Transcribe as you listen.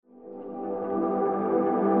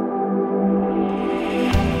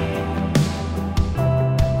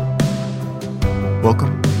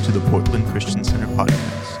Welcome to the Portland Christian Center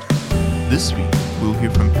podcast. This week, we'll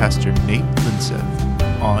hear from Pastor Nate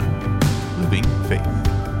Linseth on Living Faith.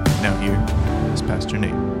 Now here is Pastor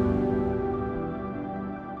Nate.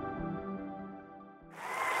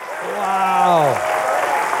 Wow.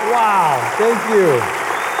 Thank you.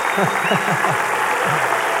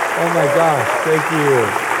 Oh my gosh, thank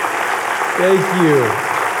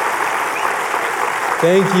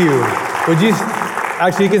you. Would you,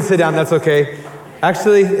 actually you can sit down, that's okay.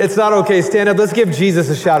 Actually, it's not okay, stand up. Let's give Jesus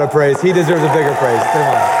a shout of praise. He deserves a bigger praise, come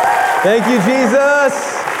on. Thank you,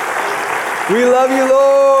 Jesus. We love you,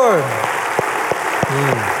 Lord.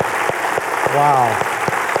 Wow.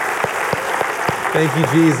 Thank you,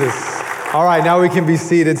 Jesus. All right, now we can be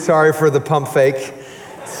seated. Sorry for the pump fake.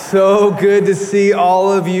 So good to see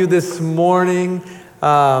all of you this morning.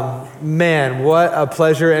 Man, what a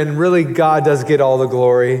pleasure. And really, God does get all the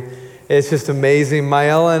glory. It's just amazing.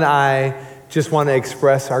 Mael and I just want to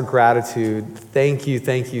express our gratitude. Thank you.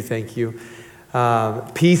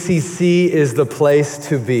 PCC is the place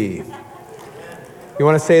to be. You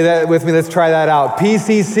want to say that with me? Let's try that out.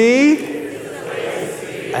 PCC?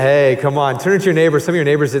 Hey, come on. Turn to your neighbor. Some of your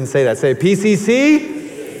neighbors didn't say that. Say, PCC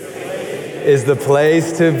is the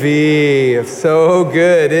place to be. So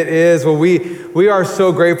good. It is. Well, we are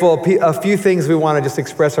so grateful. A few things we want to just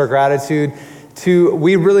express our gratitude to.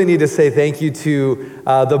 We really need to say thank you to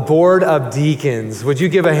the Board of Deacons. Would you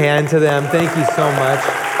give a hand to them? Thank you so much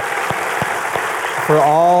for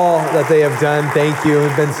all that they have done. Thank you.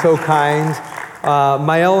 You've been so kind.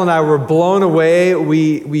 Mael and I were blown away.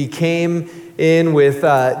 We came in with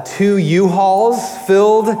 2 U-Hauls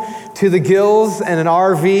filled to the gills and an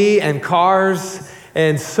RV and cars,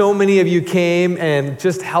 and so many of you came and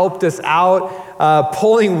just helped us out,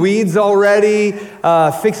 pulling weeds already,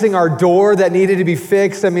 fixing our door that needed to be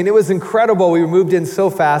fixed. I mean, it was incredible. We moved in so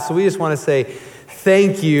fast, so we just want to say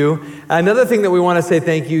thank you. Another thing that we want to say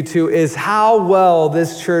thank you to is how well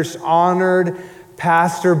this church honored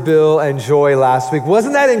Pastor Bill and Joy last week.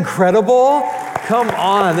 Wasn't that incredible? Come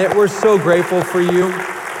on, we're so grateful for you,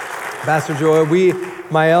 Pastor Joy.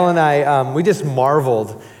 Mael and I, we just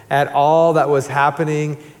marveled at all that was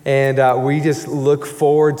happening, and we just look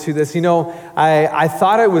forward to this. You know, I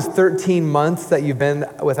thought it was 13 months that you've been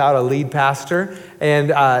without a lead pastor, and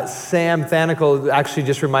Sam Thanikel actually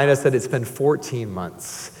just reminded us that it's been 14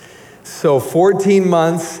 months. So 14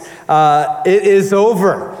 months, it is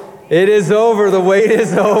over. It is over. The wait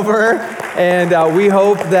is over. And we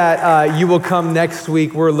hope that you will come next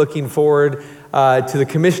week. We're looking forward to the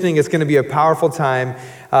commissioning. It's going to be a powerful time.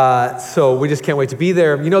 So we just can't wait to be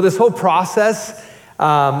there. You know, this whole process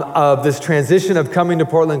of this transition of coming to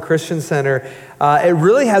Portland Christian Center, it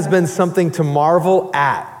really has been something to marvel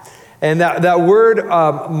at. And that word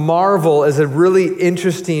marvel is a really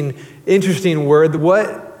interesting word.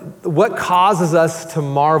 What causes us to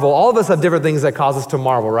marvel? All of us have different things that cause us to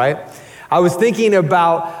marvel, right? I was thinking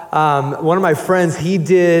about one of my friends. He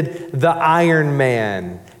did the Iron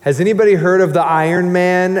Man. Has anybody heard of the Iron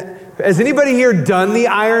Man? Has anybody here done the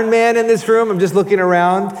Iron Man in this room? I'm just looking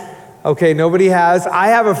around. Okay, nobody has. I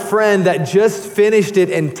have a friend that just finished it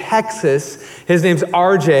in Texas. His name's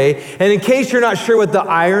RJ. And in case you're not sure what the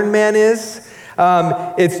Iron Man is,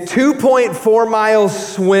 it's 2.4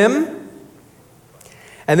 miles swim.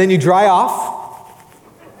 And then you dry off,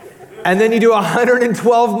 and then you do a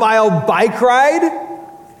 112-mile bike ride,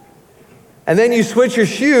 and then you switch your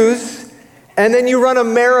shoes, and then you run a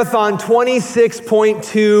marathon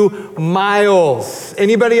 26.2 miles.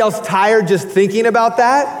 Anybody else tired just thinking about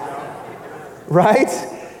that? Right?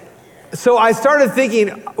 So I started thinking,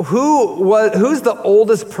 who's the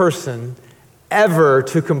oldest person ever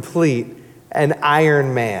to complete an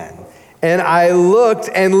Iron Man? And I looked,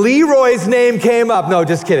 and Leroy's name came up. No,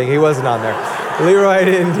 just kidding. He wasn't on there. Leroy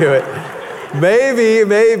didn't do it.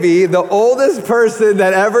 Maybe the oldest person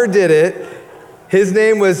that ever did it, his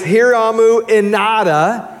name was Hiramu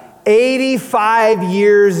Inada, 85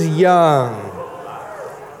 years young.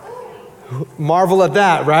 Marvel at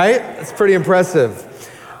that, right? That's pretty impressive.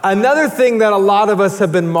 Another thing that a lot of us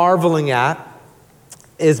have been marveling at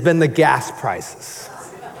has been the gas prices.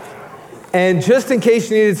 And just in case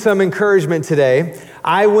you needed some encouragement today,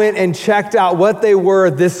 I went and checked out what they were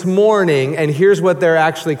this morning, and here's what they're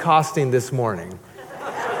actually costing this morning.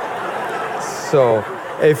 So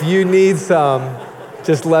if you need some,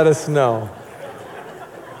 just let us know.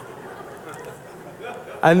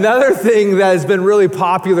 Another thing that has been really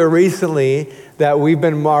popular recently that we've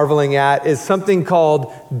been marveling at is something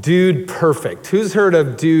called Dude Perfect. Who's heard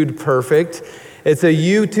of Dude Perfect? It's a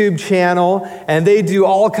YouTube channel, and they do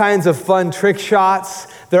all kinds of fun trick shots.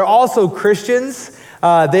 They're also Christians,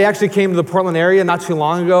 They actually came to the Portland area not too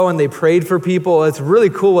long ago, and they prayed for people. It's really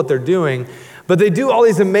cool what they're doing. But they do all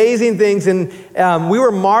these amazing things, and we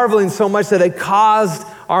were marveling so much that it caused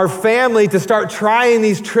our family to start trying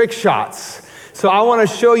these trick shots. So I want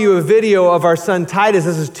to show you a video of our son Titus.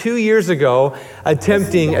 This is 2 years ago,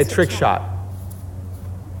 attempting a trick shot.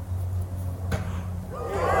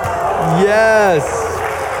 Yes.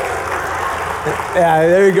 Yeah,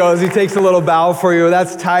 there he goes. He takes a little bow for you.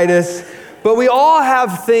 That's Titus. But we all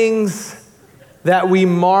have things that we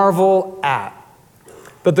marvel at.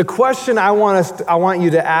 But the question I want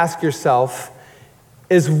you to ask yourself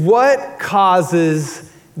is, what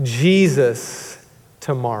causes Jesus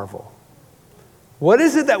to marvel? What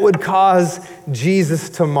is it that would cause Jesus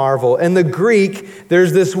to marvel? In the Greek,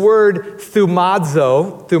 there's this word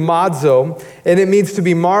thumazo, and it means to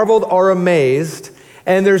be marveled or amazed.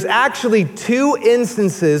 And there's actually 2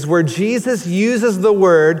 instances where Jesus uses the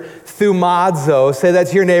word thumazo. Say that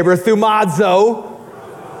to your neighbor, thumazo.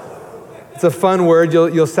 It's a fun word.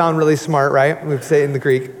 You'll sound really smart, right? We say it in the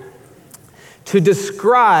Greek. To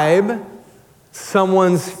describe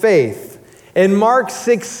someone's faith. In Mark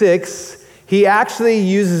 6:6, he actually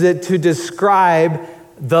uses it to describe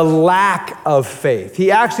the lack of faith.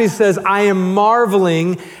 He actually says, I am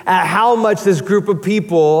marveling at how much this group of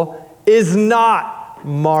people is not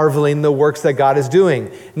marveling the works that God is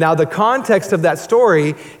doing. Now, the context of that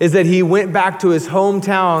story is that he went back to his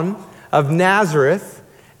hometown of Nazareth,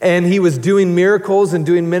 and he was doing miracles and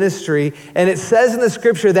doing ministry. And it says in the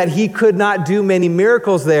scripture that he could not do many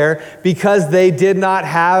miracles there because they did not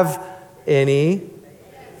have any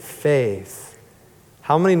faith.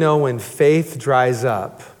 How many know when faith dries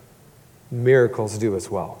up, miracles do as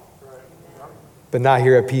well? But not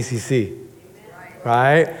here at PCC,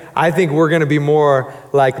 right? I think we're going to be more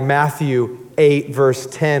like Matthew 8, verse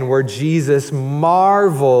 10, where Jesus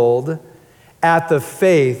marveled at the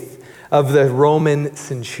faith of the Roman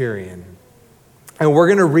centurion. And we're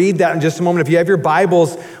going to read that in just a moment. If you have your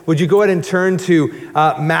Bibles, would you go ahead and turn to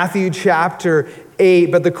Matthew chapter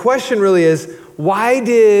 8. But the question really is, why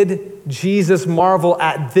did Jesus marvel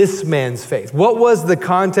at this man's faith? What was the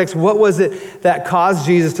context? What was it that caused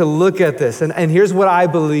Jesus to look at this? And here's what I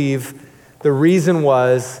believe the reason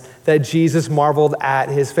was that Jesus marveled at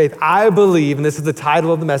his faith. I believe, and this is the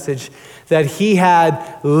title of the message, that he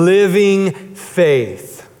had living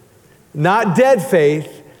faith. Not dead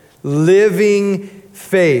faith, living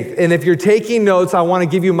faith. And if you're taking notes, I want to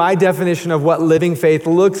give you my definition of what living faith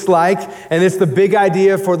looks like. And it's the big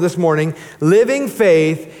idea for this morning. Living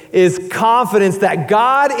faith is confidence that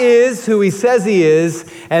God is who he says he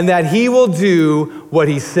is, and that he will do what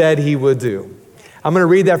he said he would do. I'm going to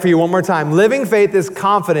read that for you one more time. Living faith is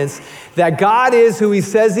confidence that God is who he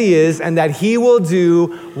says he is, and that he will do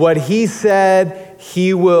what he said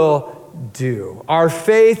he will do. Our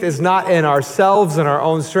faith is not in ourselves and our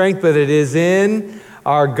own strength, but it is in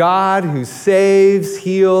our God who saves,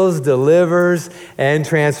 heals, delivers, and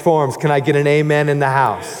transforms. Can I get an amen in the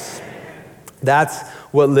house? That's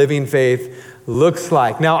what living faith looks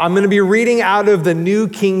like. Now, I'm going to be reading out of the New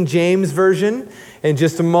King James Version in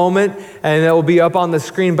just a moment, and it will be up on the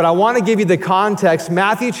screen. But I want to give you the context.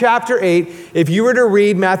 Matthew chapter 8, if you were to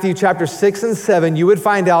read Matthew chapter 6 and 7, you would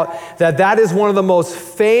find out that that is one of the most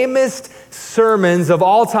famous sermons of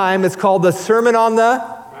all time. It's called the Sermon on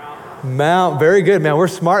the Mount. Very good, man. We're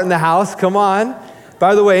smart in the house. Come on.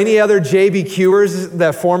 By the way, any other JBQers,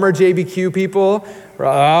 the former JBQ people?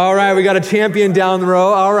 All right, we got a champion down the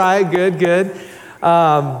row. All right, good.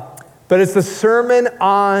 But it's the Sermon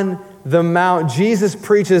on the Mount. Jesus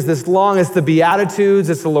preaches this long. It's the Beatitudes.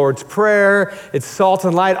 It's the Lord's Prayer. It's salt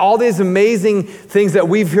and light. All these amazing things that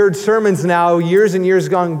we've heard sermons now, years and years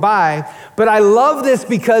gone by. But I love this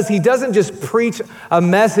because he doesn't just preach a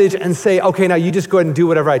message and say, okay, now you just go ahead and do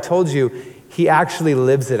whatever I told you. He actually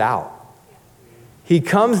lives it out. He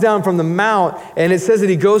comes down from the mount, and it says that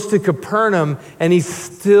he goes to Capernaum, and he's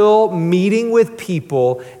still meeting with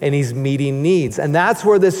people, and he's meeting needs. And that's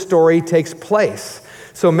where this story takes place.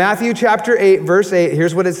 So Matthew chapter 8, verse 8,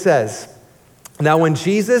 here's what it says. Now when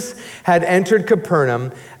Jesus had entered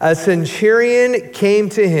Capernaum, a centurion came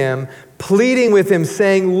to him, pleading with him,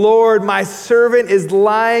 saying, Lord, my servant is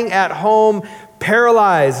lying at home,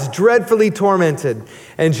 paralyzed, dreadfully tormented.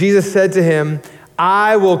 And Jesus said to him,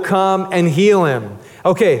 I will come and heal him.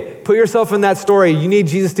 Okay, put yourself in that story. You need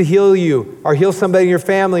Jesus to heal you or heal somebody in your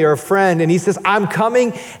family or a friend. And he says, I'm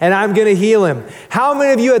coming and I'm going to heal him. How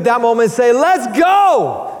many of you at that moment say, let's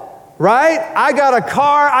go, right? I got a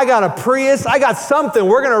car, I got a Prius, I got something.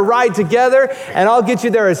 We're going to ride together and I'll get you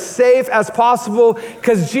there as safe as possible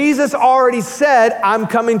because Jesus already said, I'm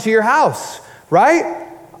coming to your house, right?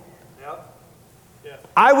 Yep. Yes.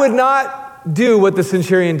 I would not do what the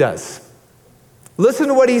centurion does. Listen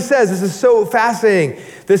to what he says. This is so fascinating.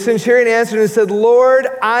 The centurion answered and said, Lord,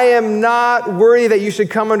 I am not worthy that you should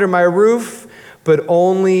come under my roof, but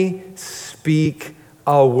only speak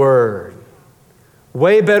a word.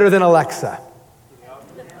 Way better than Alexa.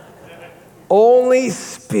 Only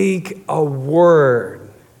speak a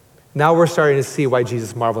word. Now we're starting to see why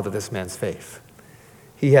Jesus marveled at this man's faith.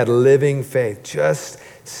 He had living faith. Just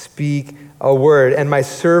speak a word, and my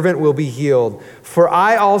servant will be healed. For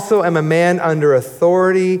I also am a man under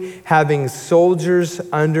authority, having soldiers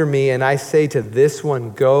under me, and I say to this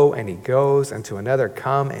one, go, and he goes, and to another,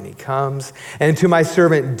 come, and he comes, and to my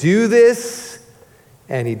servant, do this,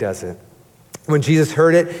 and he does it. When Jesus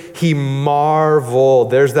heard it, he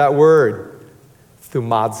marveled. There's that word.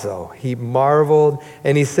 Thumazo. He marveled,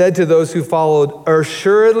 and he said to those who followed,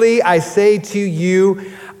 assuredly I say to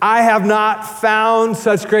you, I have not found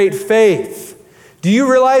such great faith. Do you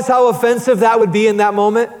realize how offensive that would be in that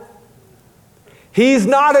moment? He's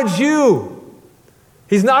not a Jew.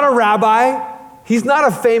 He's not a rabbi. He's not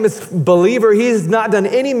a famous believer. He's not done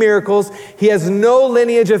any miracles. He has no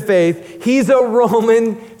lineage of faith. He's a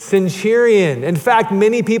Roman centurion. In fact,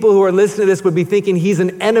 many people who are listening to this would be thinking he's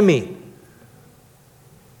an enemy.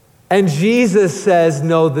 And Jesus says,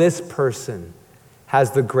 no, this person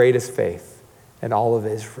has the greatest faith in all of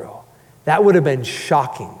Israel. That would have been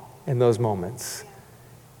shocking in those moments.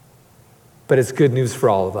 But it's good news for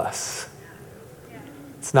all of us.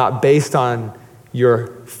 It's not based on your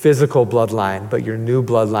physical bloodline, but your new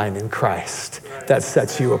bloodline in Christ that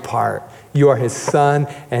sets you apart. You are his son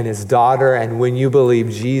and his daughter, and when you believe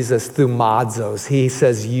Jesus through Mazos, he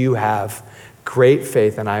says you have great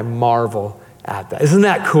faith, and I marvel at that. Isn't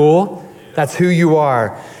that cool? That's who you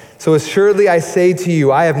are. So assuredly I say to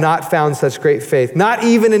you, I have not found such great faith, not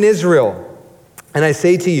even in Israel. And I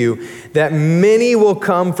say to you that many will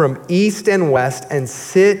come from east and west and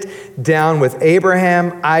sit down with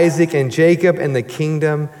Abraham, Isaac, and Jacob in the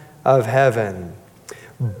kingdom of heaven.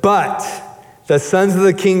 But the sons of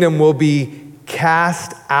the kingdom will be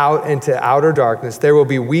cast out into outer darkness. There will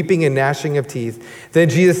be weeping and gnashing of teeth. Then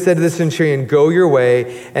Jesus said to the centurion, go your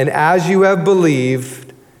way, and as you have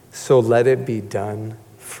believed, so let it be done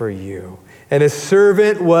for you. And his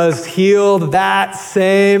servant was healed that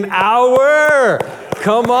same hour.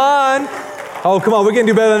 Come on. Oh, come on, we can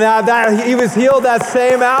do better than that. He was healed that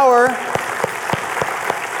same hour.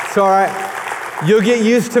 It's all right. You'll get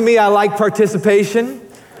used to me. I like participation.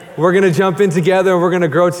 We're going to jump in together and we're going to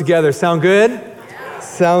grow together. Sound good?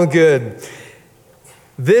 Sound good.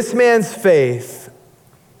 This man's faith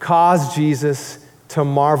caused Jesus to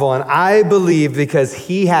marvel. And I believe because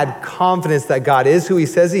he had confidence that God is who he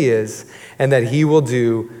says he is and that he will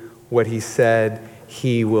do what he said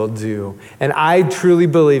he will do. And I truly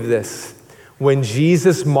believe this. When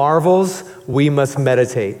Jesus marvels, we must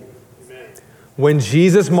meditate. When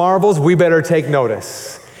Jesus marvels, we better take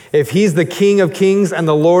notice. If he's the King of Kings and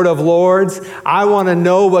the Lord of Lords, I want to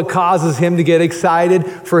know what causes him to get excited,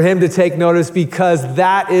 for him to take notice, because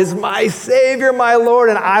that is my Savior, my Lord,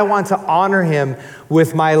 and I want to honor him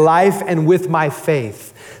with my life and with my faith.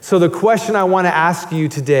 So the question I want to ask you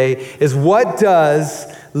today is, what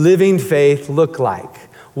does living faith look like?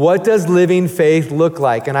 What does living faith look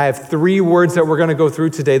like? And I have 3 words that we're going to go through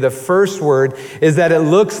today. The first word is that it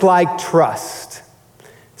looks like trust.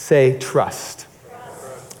 Say trust.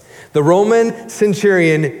 The Roman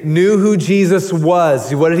centurion knew who Jesus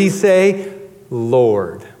was. What did he say?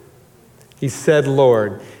 Lord. He said,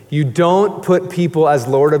 Lord. You don't put people as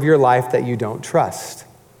Lord of your life that you don't trust.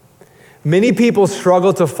 Many people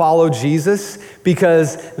struggle to follow Jesus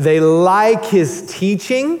because they like his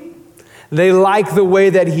teaching. They like the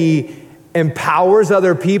way that he empowers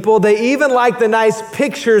other people. They even like the nice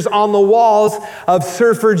pictures on the walls of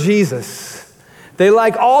Surfer Jesus. They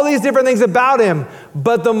like all these different things about him.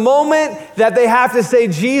 But the moment that they have to say,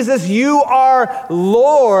 Jesus, you are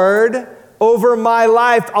Lord over my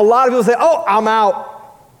life, a lot of people say, oh, I'm out.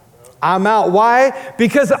 I'm out. Why?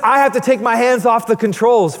 Because I have to take my hands off the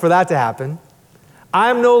controls for that to happen.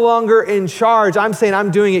 I'm no longer in charge. I'm saying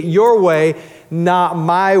I'm doing it your way, not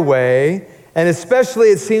my way. And especially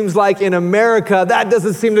it seems like in America, that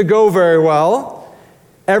doesn't seem to go very well.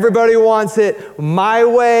 Everybody wants it my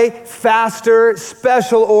way, faster,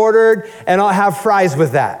 special ordered, and I'll have fries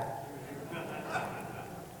with that.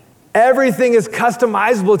 Everything is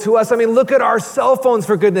customizable to us. I mean, look at our cell phones,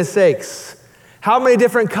 for goodness sakes. How many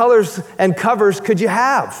different colors and covers could you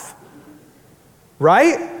have?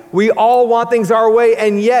 Right? We all want things our way,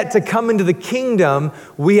 and yet to come into the kingdom,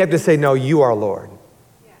 we have to say, no, you are Lord.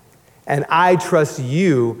 and I trust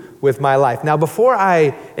you with my life. Now, before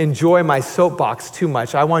I enjoy my soapbox too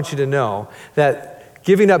much, I want you to know that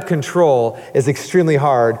giving up control is extremely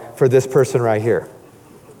hard for this person right here.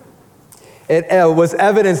 It was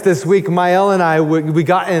evidenced this week. Mael and I, we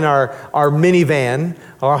got in our minivan,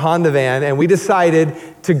 our Honda van, and we decided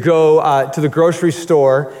to go to the grocery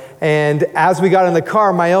store. And as we got in the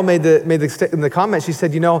car, Mael made the comment. She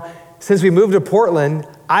said, since we moved to Portland,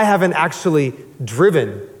 I haven't actually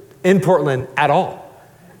driven in Portland at all.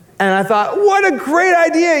 And I thought, what a great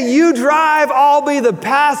idea. You drive, I'll be the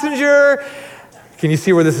passenger. Can you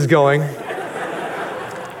see where this is going?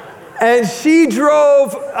 And she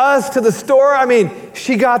drove us to the store.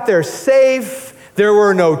 She got there safe. There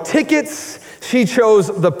were no tickets. She chose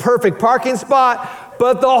the perfect parking spot.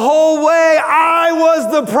 But the whole way, I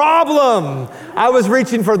was the problem. I was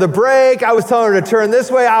reaching for the brake. I was telling her to turn this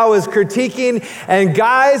way. I was critiquing. And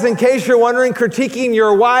guys, in case you're wondering, critiquing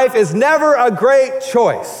your wife is never a great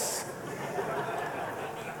choice.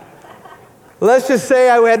 Let's just say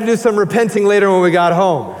I had to do some repenting later when we got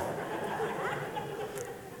home.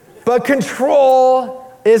 But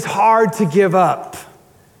control is hard to give up.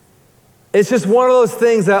 It's just one of those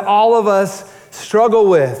things that all of us struggle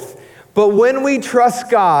with. But when we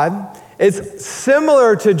trust God, it's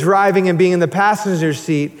similar to driving and being in the passenger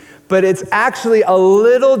seat, but it's actually a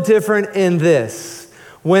little different in this.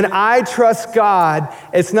 When I trust God,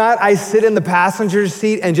 it's not I sit in the passenger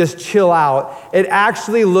seat and just chill out. It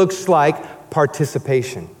actually looks like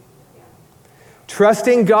participation.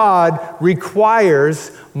 Trusting God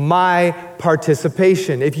requires my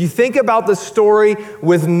participation. If you think about the story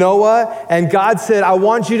with Noah, and God said, I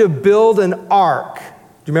want you to build an ark.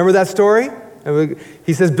 Do you remember that story?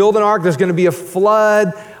 He says, build an ark, there's gonna be a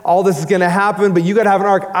flood, all this is gonna happen, but you gotta have an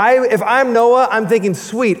ark. If I'm Noah, I'm thinking,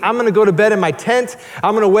 sweet, I'm gonna go to bed in my tent,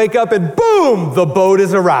 I'm gonna wake up and boom, the boat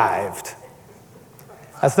has arrived.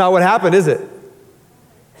 That's not what happened, is it?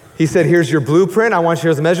 He said, here's your blueprint, I want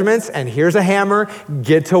you to measurements, and here's a hammer,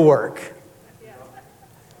 get to work.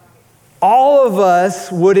 All of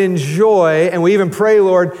us would enjoy, and we even pray,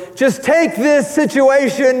 Lord, just take this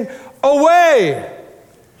situation away.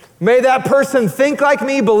 May that person think like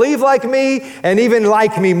me, believe like me, and even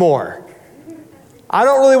like me more. I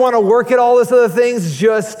don't really want to work at all these other things,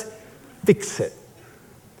 just fix it.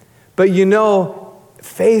 But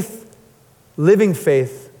faith, living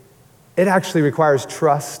faith, it actually requires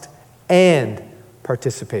trust and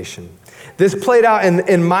participation. This played out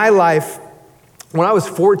in my life. When I was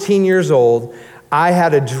 14 years old, I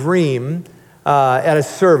had a dream at a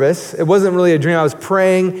service. It wasn't really a dream. I was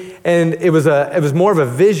praying, and it was more of a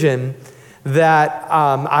vision that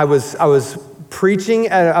I was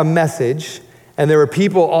preaching a message, and there were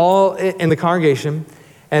people all in the congregation.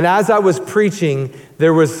 And as I was preaching,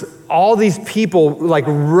 there was all these people like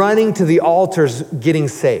running to the altars, getting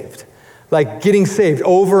saved. Like getting saved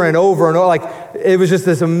over and over and over. Like it was just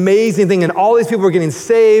this amazing thing. And all these people were getting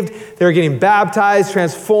saved. They were getting baptized,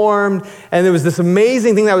 transformed. And there was this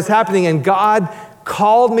amazing thing that was happening. And God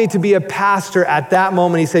called me to be a pastor at that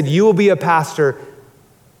moment. He said, you will be a pastor,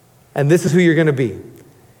 and this is who you're going to be.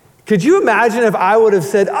 Could you imagine if I would have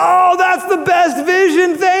said, oh, that's the best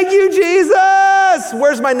vision. Thank you, Jesus.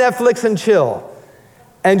 Where's my Netflix and chill?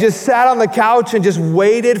 And just sat on the couch and just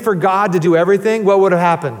waited for God to do everything? What would have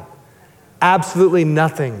happened? Absolutely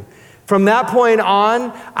nothing. From that point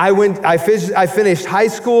on, I finished high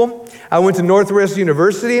school. I went to Northwest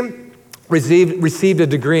University, received a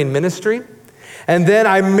degree in ministry. And then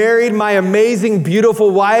I married my amazing, beautiful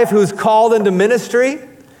wife who's called into ministry.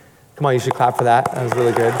 Come on, you should clap for that. That was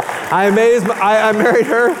really good. I married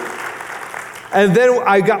her. And then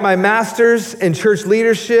I got my master's in church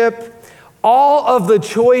leadership. All of the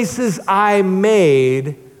choices I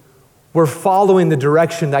made were following the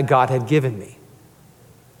direction that God had given me.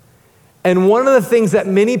 And one of the things that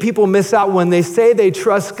many people miss out when they say they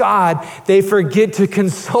trust God, they forget to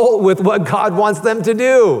consult with what God wants them to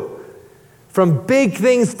do. From big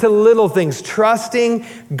things to little things, trusting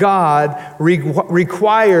God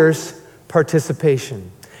requires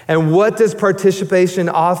participation. And what does participation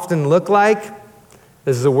often look like?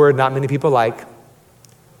 This is a word not many people like.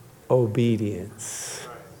 Obedience.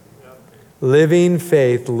 Living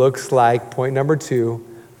faith looks like, point number 2,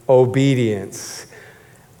 obedience.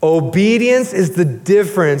 Obedience is the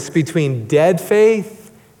difference between dead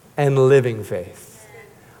faith and living faith.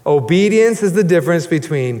 Obedience is the difference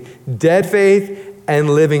between dead faith and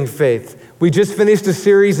living faith. We just finished a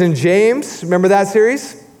series in James. Remember that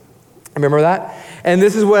series? Remember that? And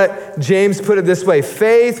this is what James put it this way.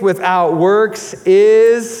 Faith without works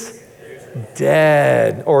is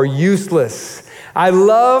dead or useless. I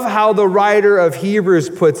love how the writer of Hebrews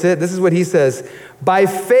puts it. This is what he says. By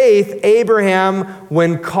faith, Abraham,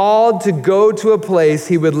 when called to go to a place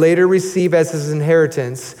he would later receive as his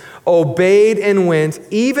inheritance, obeyed and went,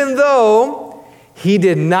 even though he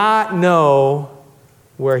did not know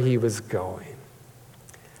where he was going.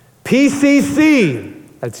 PCC,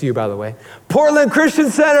 that's you, by the way. Portland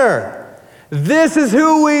Christian Center. This is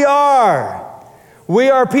who we are. We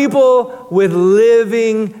are people with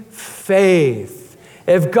living faith.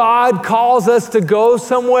 If God calls us to go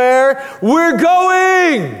somewhere, we're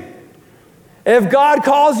going. If God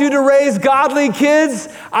calls you to raise godly kids,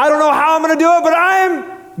 I don't know how I'm going to do it, but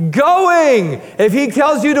I'm going. If he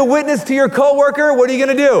tells you to witness to your coworker, what are you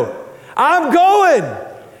going to do? I'm going.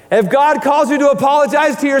 If God calls you to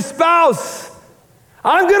apologize to your spouse,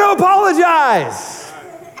 I'm going to apologize.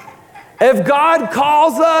 If God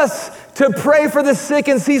calls us to pray for the sick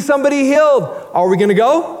and see somebody healed, are we going to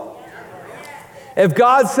go? If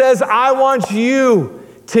God says, I want you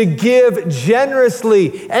to give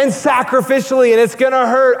generously and sacrificially and it's going to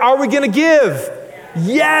hurt, are we going to give?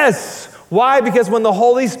 Yes. Why? Because when the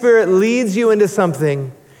Holy Spirit leads you into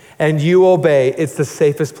something and you obey, it's the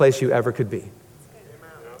safest place you ever could be.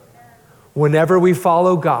 Whenever we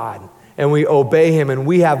follow God and we obey him and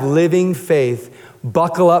we have living faith,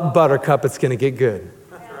 buckle up, buttercup, it's going to get good.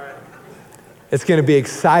 It's going to be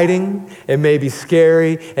exciting. It may be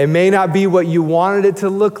scary. It may not be what you wanted it to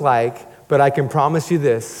look like, but I can promise you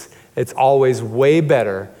this, it's always way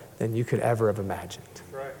better than you could ever have imagined.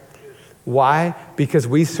 Why? Because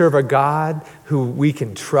we serve a God who we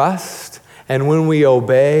can trust, and when we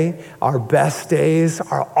obey, our best days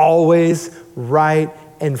are always right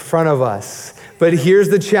in front of us. But here's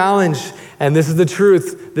the challenge, and this is the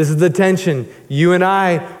truth. This is the tension. You and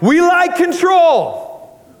I, we like control.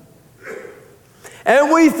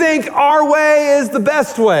 And we think our way is the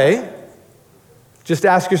best way. Just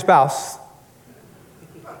ask your spouse.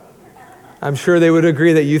 I'm sure they would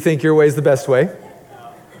agree that you think your way is the best way.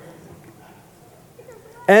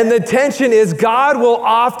 And the tension is God will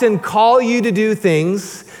often call you to do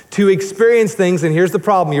things, to experience things, and here's the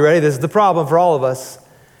problem. You ready? This is the problem for all of us.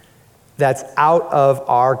 That's out of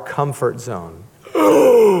our comfort zone.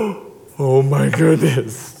 Oh my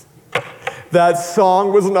goodness. That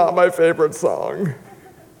song was not my favorite song.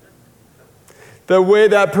 The way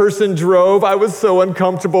that person drove, I was so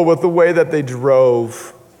uncomfortable with the way that they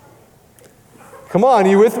drove. Come on,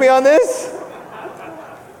 you with me on this?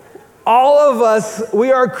 All of us,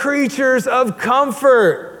 we are creatures of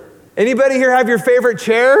comfort. Anybody here have your favorite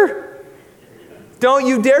chair? Don't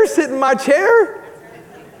you dare sit in my chair.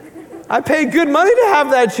 I paid good money to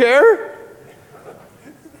have that chair.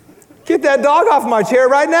 Get that dog off my chair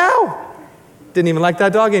right now. Didn't even like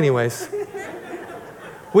that dog anyways.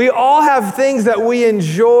 We all have things that we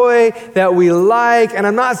enjoy, that we like, and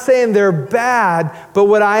I'm not saying they're bad, but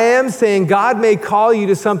what I am saying, God may call you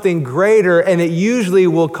to something greater, and it usually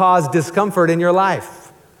will cause discomfort in your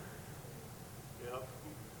life. Yep.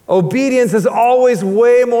 Obedience is always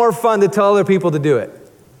way more fun to tell other people to do it.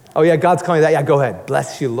 Oh yeah, God's calling you that. Yeah, go ahead.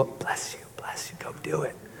 Bless you, look, bless you, go do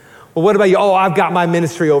it. Well, what about you? Oh, I've got my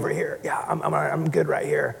ministry over here. Yeah, I'm good right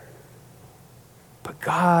here. But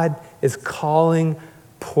God is calling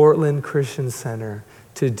Portland Christian Center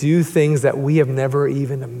to do things that we have never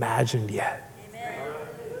even imagined yet. Amen.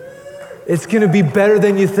 It's going to be better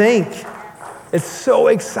than you think. It's so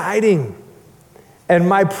exciting. And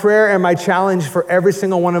my prayer and my challenge for every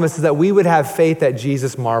single one of us is that we would have faith that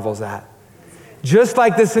Jesus marvels at. Just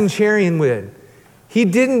like the centurion would. He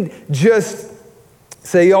didn't just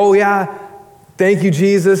say, oh yeah, thank you,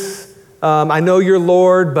 Jesus. I know you're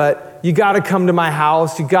Lord, but you got to come to my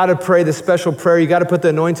house. You got to pray the special prayer. You got to put the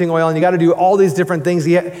anointing oil on. You got to do all these different things.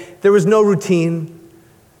 There was no routine,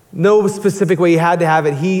 no specific way you had to have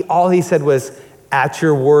it. All he said was, at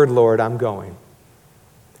your word, Lord, I'm going.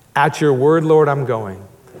 At your word, Lord, I'm going.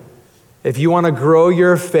 If you want to grow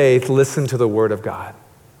your faith, listen to the word of God.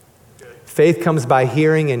 Faith comes by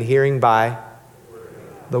hearing and hearing by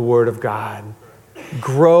the word of God.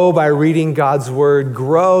 Grow by reading God's word.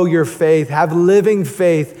 Grow your faith. Have living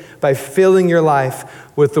faith by filling your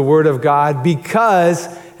life with the word of God because,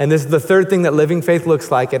 and this is the third thing that living faith looks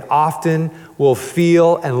like, it often will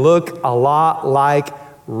feel and look a lot like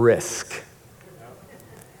risk.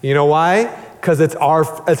 You know why? Because it's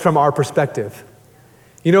from our perspective.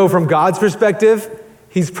 You know, from God's perspective,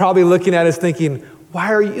 he's probably looking at us thinking,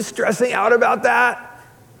 why are you stressing out about that?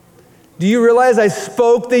 Do you realize I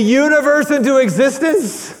spoke the universe into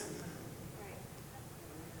existence?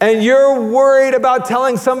 And you're worried about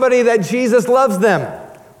telling somebody that Jesus loves them.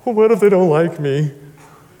 Well, what if they don't like me?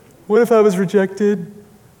 What if I was rejected?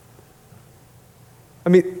 I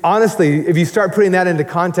mean, honestly, if you start putting that into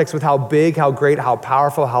context with how big, how great, how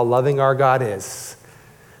powerful, how loving our God is,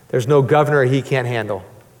 there's no governor he can't handle.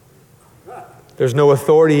 There's no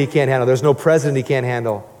authority he can't handle. There's no president he can't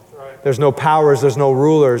handle. There's no powers, there's no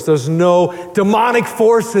rulers, there's no demonic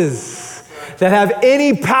forces that have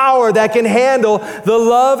any power that can handle the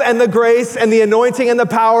love and the grace and the anointing and the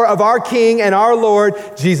power of our King and our Lord,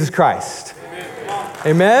 Jesus Christ.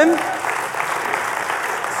 Amen?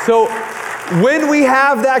 So when we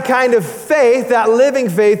have that kind of faith, that living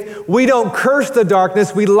faith, we don't curse the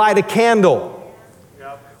darkness, we light a candle.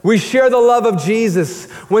 We share the love of Jesus.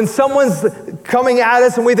 When someone's coming at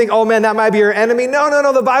us and we think, oh man, that might be your enemy.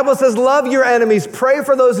 No. The Bible says, love your enemies. Pray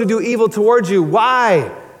for those who do evil towards you.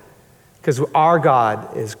 Why? Because our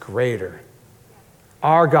God is greater.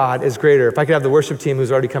 Our God is greater. If I could have the worship team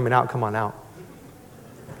who's already coming out, come on out.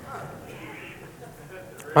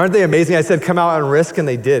 Aren't they amazing? I said, come out and risk, and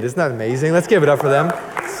they did. Isn't that amazing? Let's give it up for them.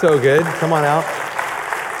 So good. Come on out.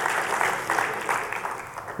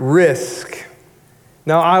 Risk.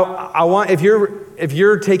 Now, I want, if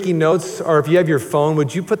you're taking notes or if you have your phone,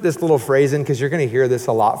 would you put this little phrase in, because you're going to hear this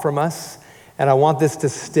a lot from us, and I want this to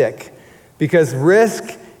stick, because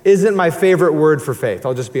risk isn't my favorite word for faith.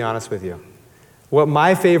 I'll just be honest with you. What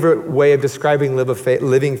my favorite way of describing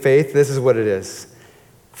living faith, this is what it is.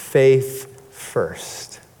 Faith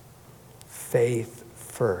first. Faith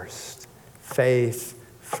first. Faith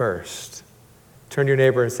first. Turn to your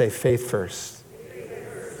neighbor and say, faith first.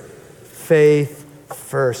 Faith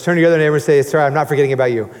first. Turn to your other neighbor and say, sorry, I'm not forgetting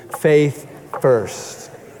about you. Faith first.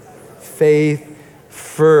 Faith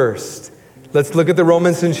first. Let's look at the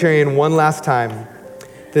Roman centurion one last time.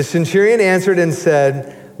 The centurion answered and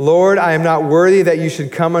said, Lord, I am not worthy that you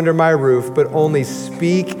should come under my roof, but only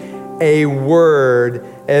speak a word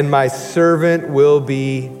and my servant will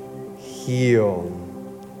be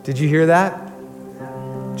healed. Did you hear that?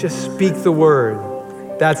 Just speak the word.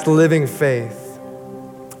 That's living faith.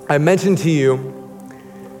 I mentioned to you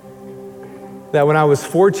that when I was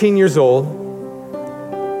 14 years old,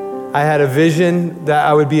 I had a vision that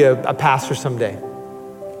I would be a pastor someday.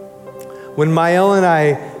 When Mael and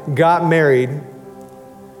I got married,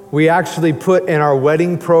 we actually put in our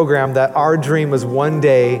wedding program that our dream was one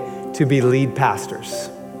day to be lead pastors.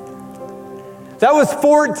 That was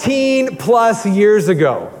 14 plus years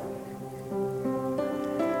ago.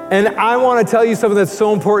 And I want to tell you something that's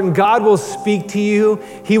so important. God will speak to you.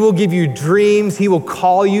 He will give you dreams. He will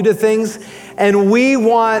call you to things. And we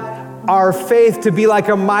want our faith to be like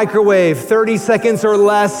a microwave, 30 seconds or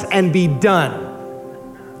less and be done.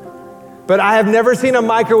 But I have never seen a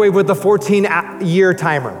microwave with a 14-year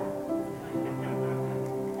timer.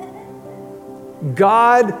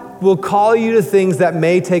 God will call you to things that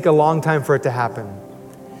may take a long time for it to happen.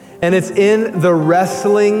 And it's in the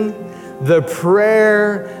wrestling, the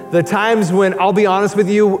prayer, the times when, I'll be honest with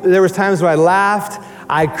you, there was times when I laughed,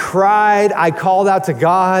 I cried, I called out to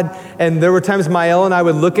God, and there were times Mael and I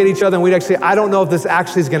would look at each other and we'd actually, I don't know if this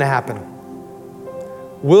actually is gonna happen.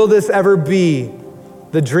 Will this ever be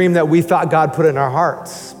the dream that we thought God put in our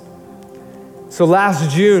hearts? So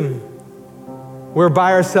last June, we're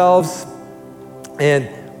by ourselves and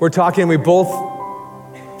we're talking, we both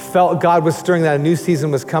felt God was stirring that a new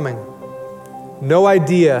season was coming. No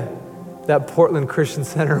idea that Portland Christian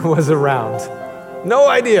Center was around. No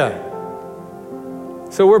idea.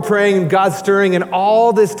 So we're praying, God's stirring, and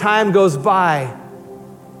all this time goes by,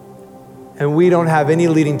 and we don't have any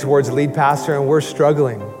leading towards lead pastor, and we're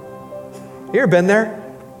struggling. You ever been there?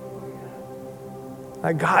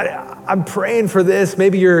 Like, God, I'm praying for this.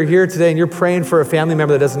 Maybe you're here today and you're praying for a family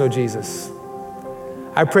member that doesn't know Jesus.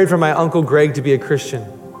 I prayed for my Uncle Greg to be a Christian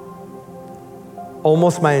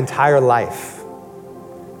almost my entire life.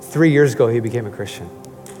 3 years ago, he became a Christian.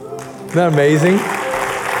 Isn't that amazing?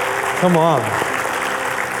 Come on.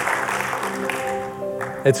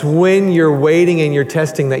 It's when you're waiting and you're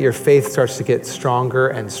testing that your faith starts to get stronger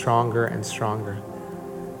and stronger and stronger.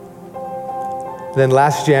 Then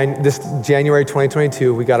this January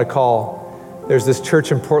 2022, we got a call. There's this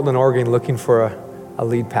church in Portland, Oregon looking for a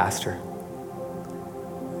lead pastor.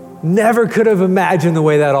 Never could have imagined the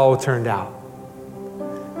way that all turned out.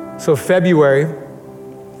 So February,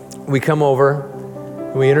 we come over,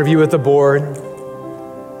 we interview with the board,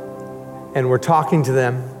 and we're talking to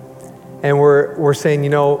them, and we're saying,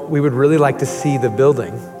 we would really like to see the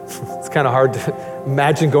building. It's kind of hard to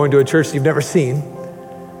imagine going to a church you've never seen.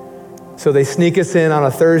 So they sneak us in on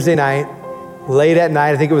a Thursday night, late at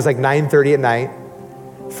night. I think it was like 9:30 at night.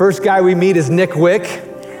 First guy we meet is Nick Wick.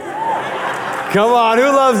 Come on, who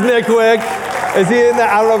loves Nick Wick? Is he in there?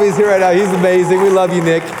 I don't know if he's here right now. He's amazing. We love you,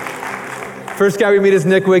 Nick. First guy we meet is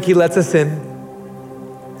Nick Wick. He lets us in.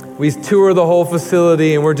 We tour the whole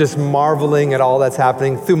facility and we're just marveling at all that's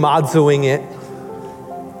happening, thumadzoing it.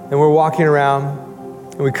 And we're walking around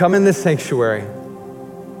and we come in this sanctuary.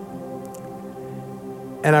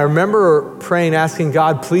 And I remember praying, asking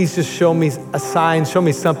God, please just show me a sign, show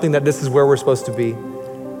me something that this is where we're supposed to be.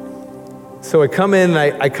 So I come in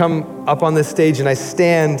and I come up on this stage and I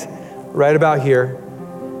stand right about here.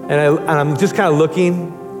 And I'm just kind of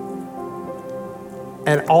looking.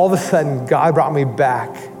 And all of a sudden, God brought me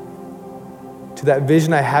back to that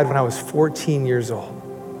vision I had when I was 14 years old.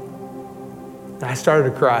 And I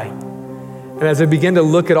started to cry. And as I began to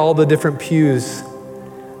look at all the different pews,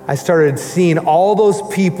 I started seeing all those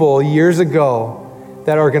people years ago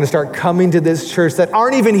that are gonna start coming to this church that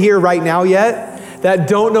aren't even here right now yet, that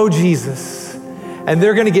don't know Jesus. And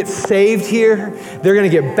they're gonna get saved here. They're gonna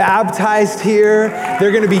get baptized here.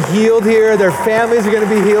 They're gonna be healed here. Their families are gonna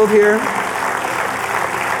be healed here.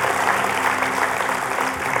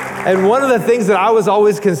 And one of the things that I was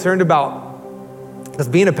always concerned about, because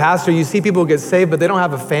being a pastor, you see people get saved, but they don't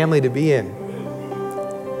have a family to be in.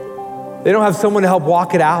 They don't have someone to help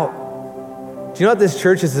walk it out. Do you know what this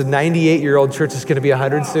church is? A 98-year-old church that's gonna be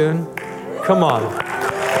 100 soon? Come on.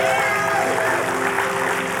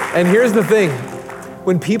 And here's the thing.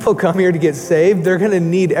 When people come here to get saved, they're gonna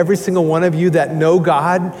need every single one of you that know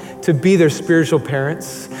God to be their spiritual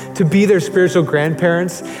parents, to be their spiritual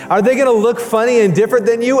grandparents. Are they gonna look funny and different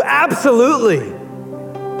than you? Absolutely.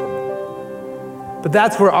 But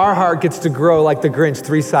that's where our heart gets to grow like the Grinch,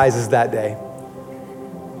 3 sizes that day.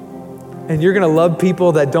 And you're gonna love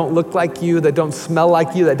people that don't look like you, that don't smell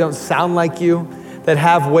like you, that don't sound like you, that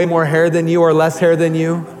have way more hair than you or less hair than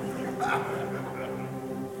you.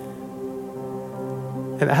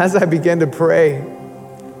 And as I began to pray,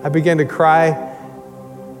 I began to cry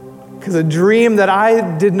because a dream that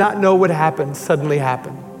I did not know would happen suddenly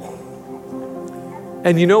happened.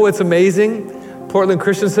 And you know what's amazing? Portland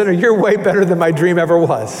Christian Center, you're way better than my dream ever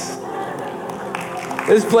was.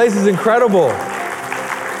 This place is incredible.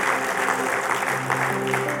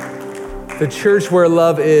 The church where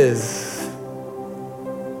love is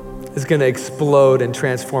gonna explode and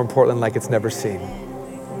transform Portland like it's never seen.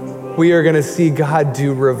 We are gonna see God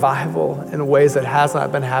do revival in ways that has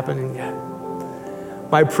not been happening yet.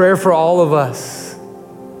 My prayer for all of us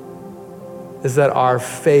is that our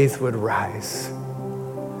faith would rise,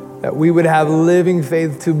 that we would have living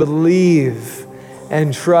faith to believe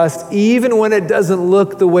and trust, even when it doesn't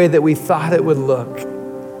look the way that we thought it would look,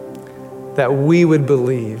 that we would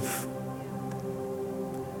believe.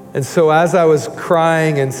 And so as I was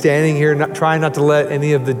crying and standing here, trying not to let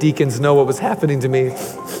any of the deacons know what was happening to me,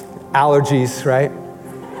 allergies, right?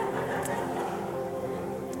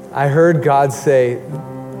 I heard God say,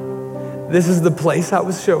 this is the place I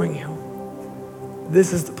was showing you.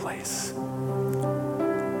 This is the place.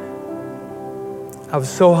 I was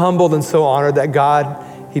so humbled and so honored that God,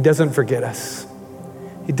 He doesn't forget us.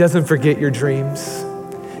 He doesn't forget your dreams.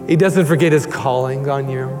 He doesn't forget His calling on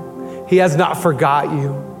you. He has not forgot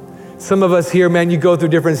you. Some of us here, man, you go through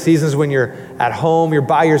different seasons when you're at home, you're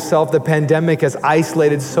by yourself. The pandemic has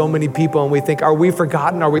isolated so many people and we think, are we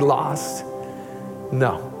forgotten? Are we lost?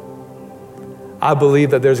 No. I believe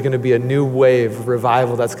that there's gonna be a new wave of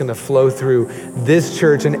revival that's gonna flow through this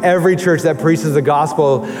church and every church that preaches the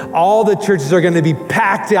gospel. All the churches are gonna be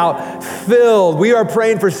packed out, filled. We are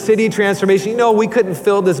praying for city transformation. You know, we couldn't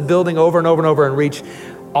fill this building over and over and over and reach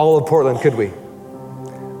all of Portland, could we?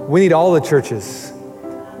 We need all the churches.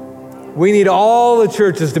 We need all the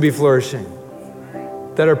churches to be flourishing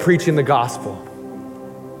that are preaching the gospel.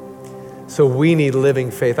 So we need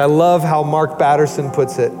living faith. I love how Mark Batterson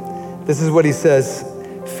puts it. This is what he says: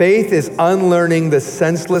 faith is unlearning the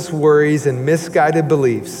senseless worries and misguided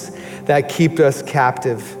beliefs that keep us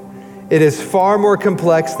captive. It is far more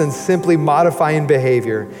complex than simply modifying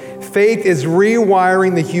behavior. Faith is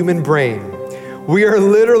rewiring the human brain. We are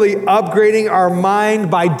literally upgrading our mind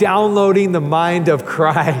by downloading the mind of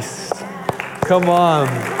Christ. Come on.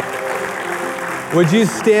 Would you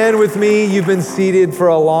stand with me? You've been seated for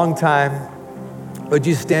a long time. Would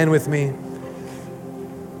you stand with me?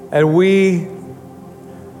 And we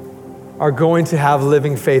are going to have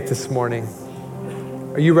living faith this morning.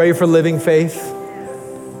 Are you ready for living faith?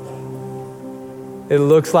 It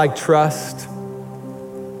looks like trust.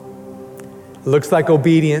 It looks like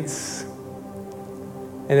obedience.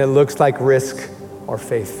 And it looks like risk or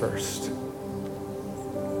faith first.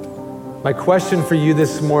 My question for you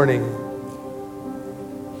this morning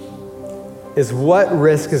is, what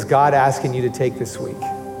risk is God asking you to take this week?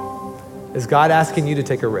 Is God asking you to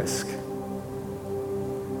take a risk?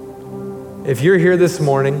 If you're here this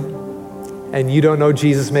morning and you don't know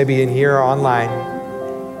Jesus, maybe in here or online,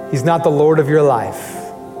 He's not the Lord of your life,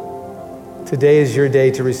 today is your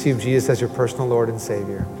day to receive Jesus as your personal Lord and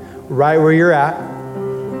Savior. Right where you're at,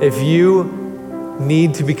 if you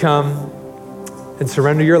need to become and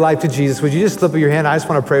surrender your life to Jesus, would you just slip up your hand? I just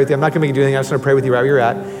want to pray with you. I'm not going to make you do anything. I just want to pray with you right where you're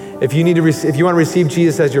at. If you want to receive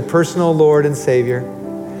Jesus as your personal Lord and Savior,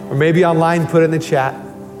 or maybe online, put it in the chat.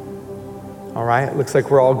 All right, looks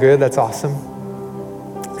like we're all good. That's awesome.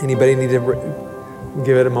 Anybody need to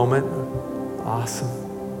give it a moment? Awesome.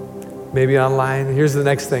 Maybe online. Here's the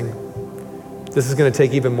next thing. This is going to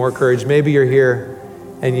take even more courage. Maybe you're here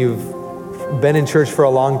and you've been in church for a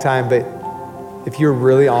long time, but if you're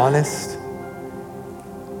really honest,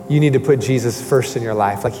 you need to put Jesus first in your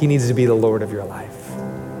life. Like he needs to be the Lord of your life.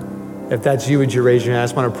 If that's you, would you raise your hand? I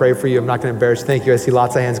just want to pray for you. I'm not going to embarrass you. Thank you. I see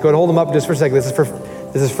lots of hands. Go ahead and hold them up just for a second. This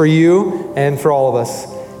is for you and for all of us.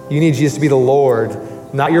 You need Jesus to be the Lord,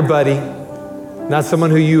 not your buddy, not someone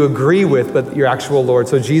who you agree with, but your actual Lord.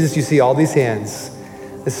 So Jesus, you see all these hands.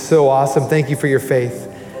 This is so awesome. Thank you for your faith.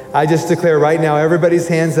 I just declare right now, everybody's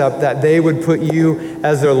hands up, that they would put you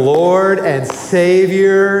as their Lord and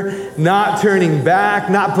Savior, not turning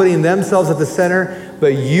back, not putting themselves at the center,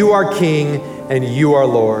 but you are King and you are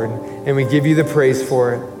Lord. And we give you the praise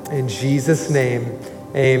for it. In Jesus' name,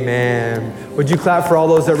 amen. Would you clap for all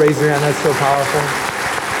those that raised their hand? That's so powerful.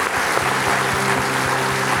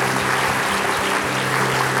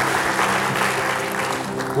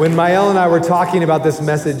 When Mael and I were talking about this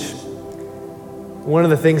message, one of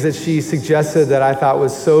the things that she suggested that I thought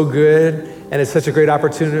was so good, and it's such a great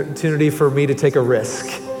opportunity for me to take a risk.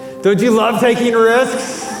 Don't you love taking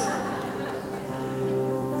risks?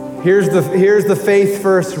 Here's the faith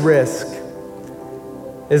first risk,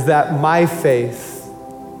 is that my faith,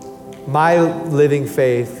 my living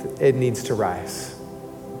faith, it needs to rise.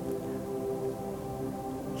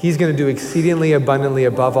 He's going to do exceedingly abundantly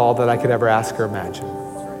above all that I could ever ask or imagine.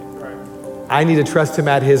 I need to trust him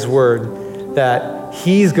at his word that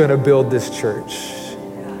he's going to build this church.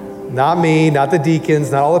 Not me, not the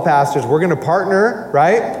deacons, not all the pastors. We're going to partner,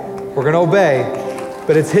 right? We're going to obey.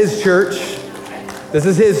 But it's his church. This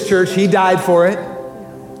is his church. He died for it.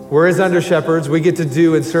 We're his under shepherds. We get to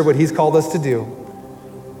do and serve what he's called us to do.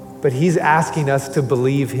 But he's asking us to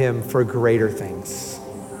believe him for greater things.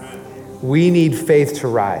 We need faith to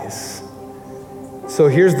rise. So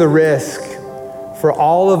here's the risk for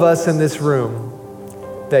all of us in this room,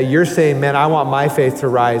 that you're saying, man, I want my faith to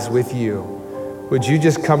rise with you. Would you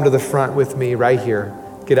just come to the front with me right here?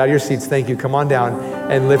 Get out of your seats. Thank you. Come on down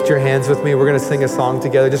and lift your hands with me. We're going to sing a song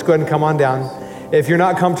together. Just go ahead and come on down. If you're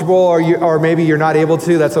not comfortable or maybe you're not able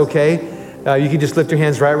to, that's okay. You can just lift your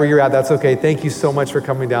hands right where you're at. That's okay. Thank you so much for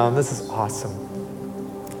coming down. This is awesome.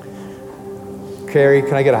 Carrie,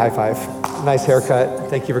 can I get a high five? Nice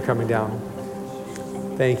haircut. Thank you for coming down.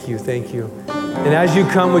 Thank you. Thank you. And as you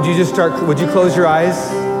come, would you close your eyes?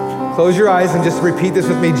 Close your eyes and just repeat this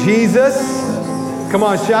with me. Jesus, come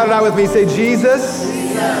on, shout it out with me. Say, Jesus,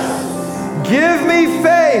 give me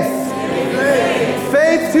faith.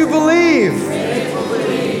 Faith to believe.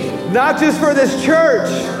 Not just for this church,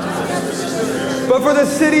 but for the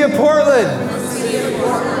city of Portland.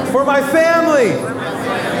 For my family.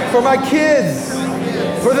 For my kids.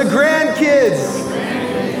 For the grandkids.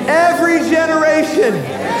 Every generation.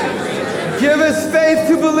 Give us faith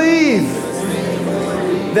to believe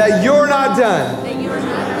that you're not done.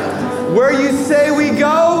 Where you say we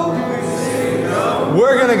go,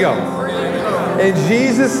 we're going to go. In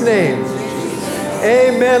Jesus' name,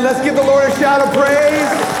 amen. Let's give the Lord a shout of praise.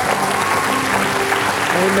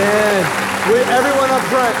 Amen. Everyone up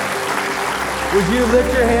front, would you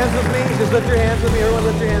lift your hands with me? Just lift your hands with me. Everyone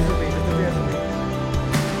lift your hands with me. Just lift your hands with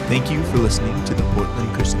me. Thank you for listening to the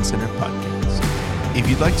Portland Christian Center podcast. If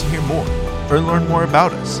you'd like to hear more or learn more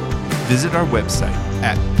about us, visit our website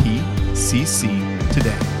at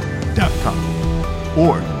pcctoday.com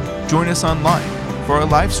or join us online for our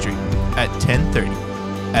live stream at 10:30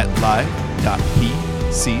 at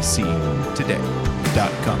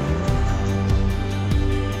live.pcctoday.com.